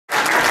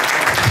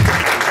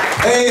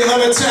Hey,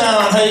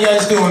 Levittown, how you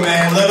guys doing,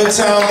 man?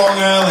 Levittown, Long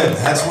Island.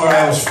 That's where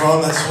I was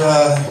from.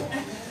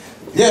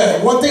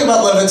 Yeah, one thing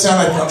about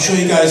Levittown, I'm sure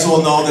you guys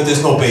all know that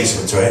there's no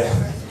basements, right?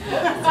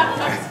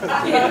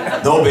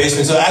 No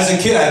basements. So as a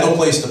kid, I had no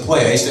place to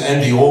play. I used to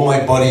envy all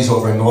my buddies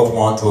over in North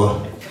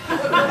Montauk.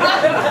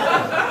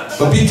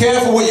 But be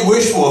careful what you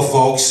wish for,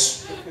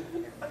 folks,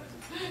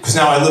 because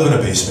now I live in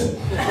a basement.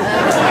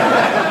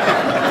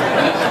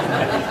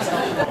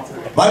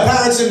 My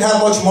parents didn't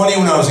have much money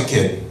when I was a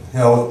kid. You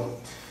know,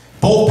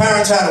 both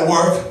parents had to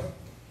work,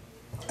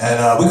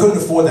 and we couldn't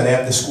afford that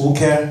after-school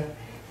care.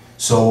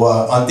 So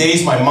on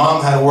days my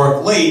mom had to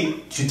work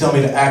late, she'd tell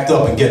me to act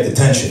up and get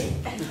detention.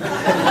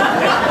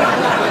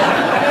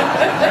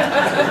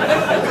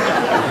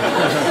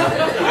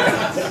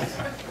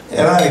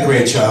 And I had a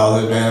great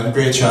childhood, man,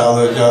 great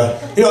childhood.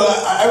 You know,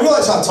 I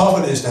realize how tough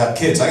it is to have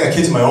kids. I got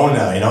kids of my own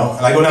now, you know,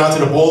 and I go down to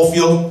the ball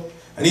field,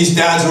 and these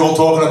dads are all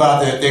talking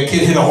about their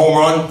kid hit a home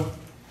run.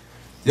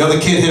 The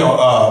other kid hit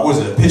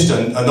pitched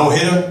a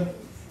no-hitter.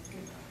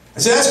 I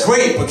said, that's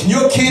great, but can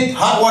your kid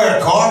hotwire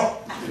a car?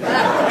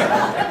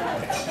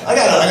 I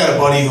got a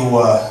buddy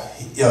who,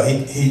 you know,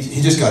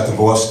 he just got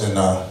divorced, and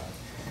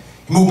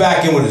he moved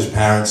back in with his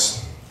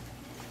parents.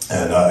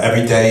 And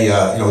every day,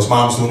 you know, his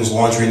mom's doing his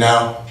laundry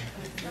now.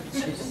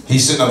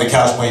 He's sitting on the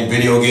couch playing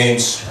video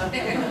games.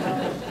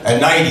 At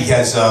night, he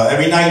has,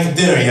 every night for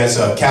dinner, he has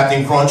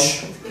Captain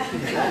Crunch.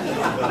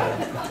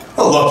 A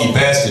lucky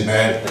bastard,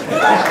 man.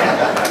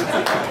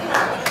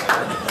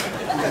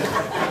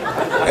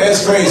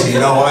 It's crazy, you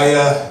know,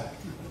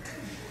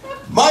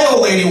 my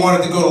old lady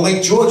wanted to go to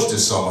Lake George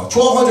this summer.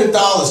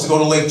 $1,200 to go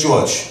to Lake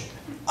George.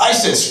 I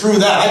said, screw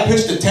that. I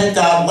pitched a tent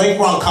out in Lake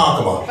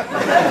Ronkonkoma.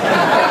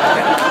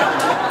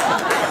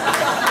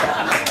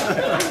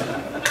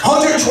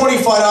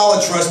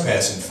 $125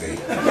 trespassing fee.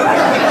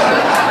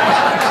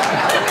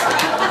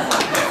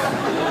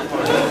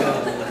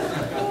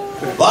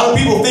 A lot of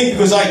people think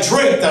because I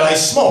drink that I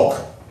smoke.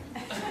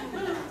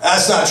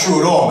 That's not true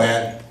at all,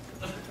 man.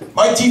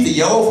 My teeth are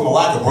yellow from a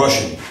lack of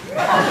brushing.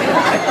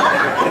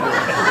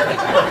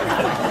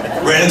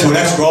 Ran into an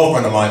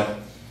ex-girlfriend of mine.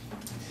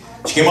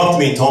 She came up to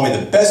me and told me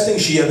the best thing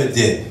she ever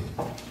did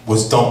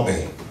was dump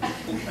me.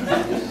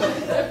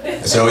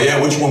 I said, oh yeah,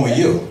 which one were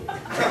you?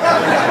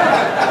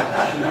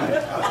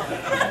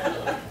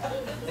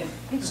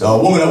 So a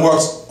woman at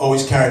work's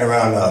always carrying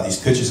around these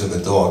pictures of the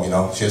dog, you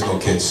know. She has no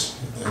kids.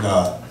 And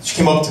she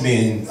came up to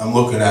me and I'm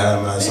looking at him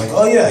and I was like,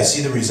 oh yeah, I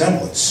see the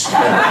resemblance.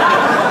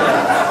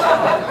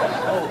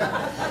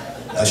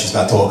 Now she's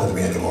not talking to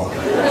me anymore.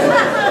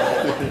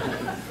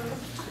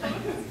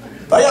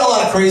 But I got a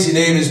lot of crazy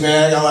neighbors,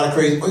 man. I got a lot of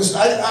crazy...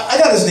 I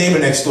got this neighbor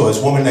next door,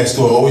 this woman next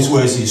door, always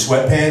wears these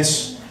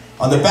sweatpants.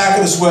 On the back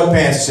of the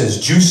sweatpants it says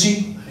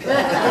juicy.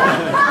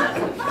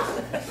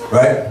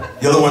 Right?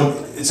 The other one,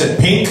 it said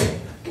pink.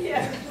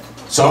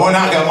 So I went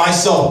out and got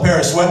myself a pair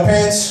of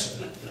sweatpants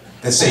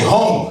that say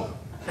home.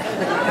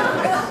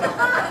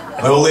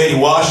 My old lady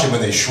washed them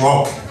and they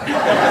shrunk.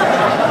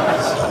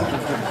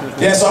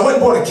 Yeah, so I went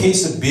and bought a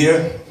case of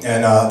beer,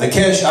 and the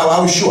cash, I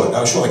was short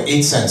like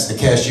 8 cents. The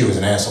cashier was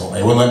an asshole,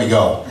 he wouldn't let me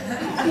go.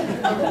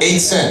 8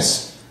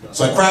 cents.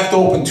 So I cracked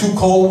open 2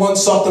 cold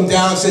ones, sucked them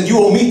down, and said, you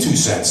owe me 2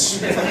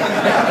 cents.